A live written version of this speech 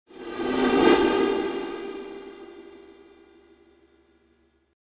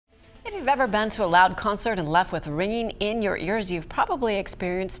you've ever been to a loud concert and left with ringing in your ears, you've probably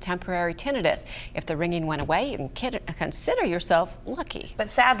experienced temporary tinnitus. If the ringing went away, you can consider yourself lucky.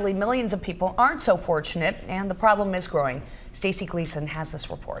 But sadly, millions of people aren't so fortunate, and the problem is growing. Stacey Gleason has this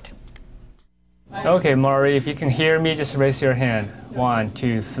report. Okay, Maury, if you can hear me, just raise your hand. 1,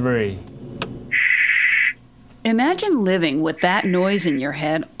 2, 3. Imagine living with that noise in your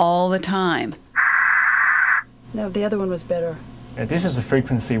head all the time. No, the other one was better. This is the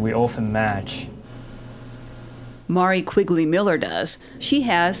frequency we often match. Mari Quigley-Miller does. She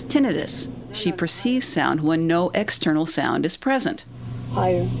has tinnitus. She perceives sound when no external sound is present.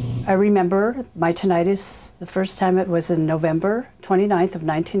 I remember my tinnitus, the first time it was in November 29th of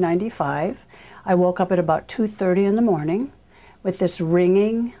 1995. I woke up at about 2:30 in the morning with this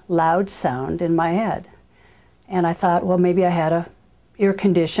ringing, loud sound in my head. And I thought, well, maybe I had a ear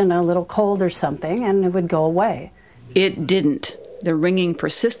condition, a little cold or something, and it would go away. It didn't. The ringing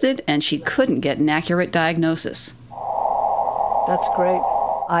persisted, and she couldn't get an accurate diagnosis. That's great.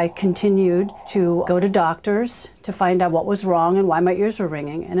 I continued to go to doctors to find out what was wrong and why my ears were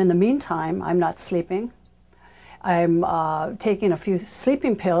ringing. And in the meantime, I'm not sleeping. I'm taking a few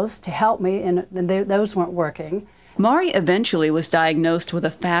sleeping pills to help me, and those weren't working. Mari eventually was diagnosed with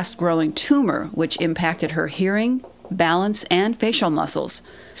a fast-growing tumor, which impacted her hearing, balance, and facial muscles.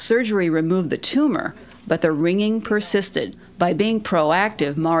 Surgery removed the tumor, but the ringing persisted. By being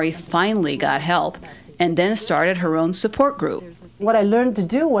proactive, Mari finally got help and then started her own support group. What I learned to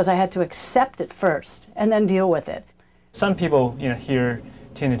do was I had to accept it first and then deal with it. Some people, hear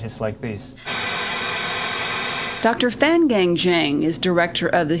tinnitus like this. Dr. Fangang Zhang is director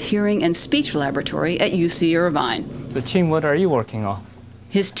of the Hearing and Speech Laboratory at UC Irvine. So, Ching, what are you working on?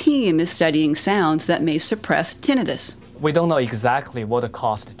 His team is studying sounds that may suppress tinnitus. We don't know exactly what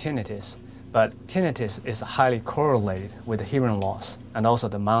caused tinnitus, but tinnitus is highly correlated with the hearing loss and also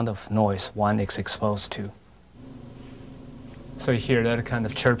the amount of noise one is exposed to. So you hear that kind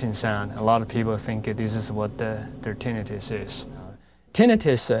of chirping sound. A lot of people think this is what their tinnitus is.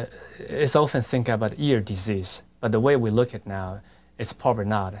 Tinnitus is often think about ear disease, but the way we look at it now, it's probably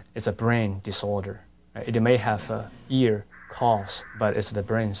not. It's a brain disorder. It may have an ear cause, but it's the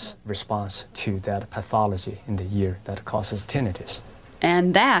brain's response to that pathology in the ear that causes tinnitus.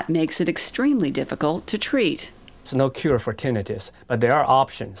 And that makes it extremely difficult to treat. There's no cure for tinnitus, but there are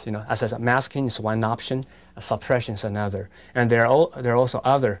options. As I said, masking is one option, suppression is another. And there are also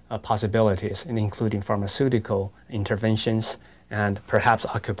other possibilities, including pharmaceutical interventions and perhaps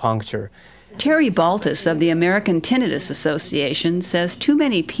acupuncture. Terry Baltus of the American Tinnitus Association says too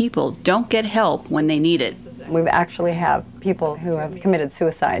many people don't get help when they need it. We actually have people who have committed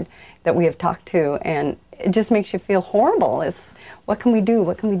suicide that we have talked to, and it just makes you feel horrible. What can we do?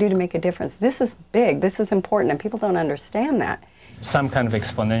 What can we do to make a difference? This is big, this is important, and people don't understand that. Some kind of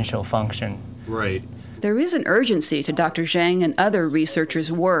exponential function. Right. There is an urgency to Dr. Zhang and other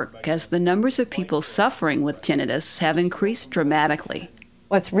researchers' work as the numbers of people suffering with tinnitus have increased dramatically.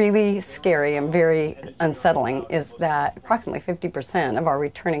 What's really scary and very unsettling is that approximately 50% of our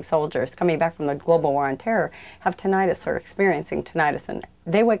returning soldiers coming back from the global war on terror have tinnitus or experiencing tinnitus, and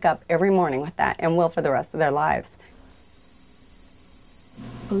they wake up every morning with that and will for the rest of their lives.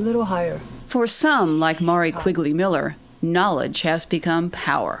 A little higher. For some, like Mari Quigley-Miller, knowledge has become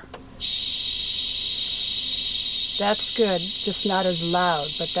power. That's good, just not as loud,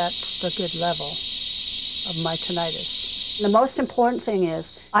 but that's the good level of my tinnitus. The most important thing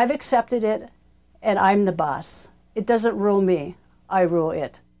is I've accepted it and I'm the boss. It doesn't rule me, I rule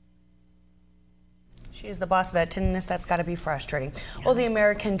it. She's the boss of that tinnitus. That's got to be frustrating. Well, the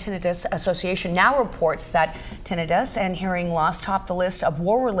American Tinnitus Association now reports that tinnitus and hearing loss top the list of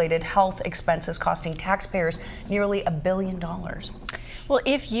war-related health expenses, costing taxpayers nearly $1 billion. Well,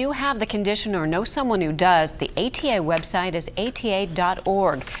 if you have the condition or know someone who does, the ATA website is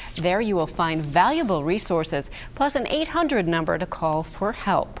ata.org. There you will find valuable resources, plus an 800 number to call for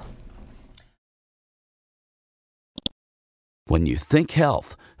help. When you think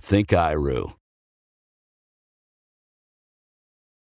health, think IRU.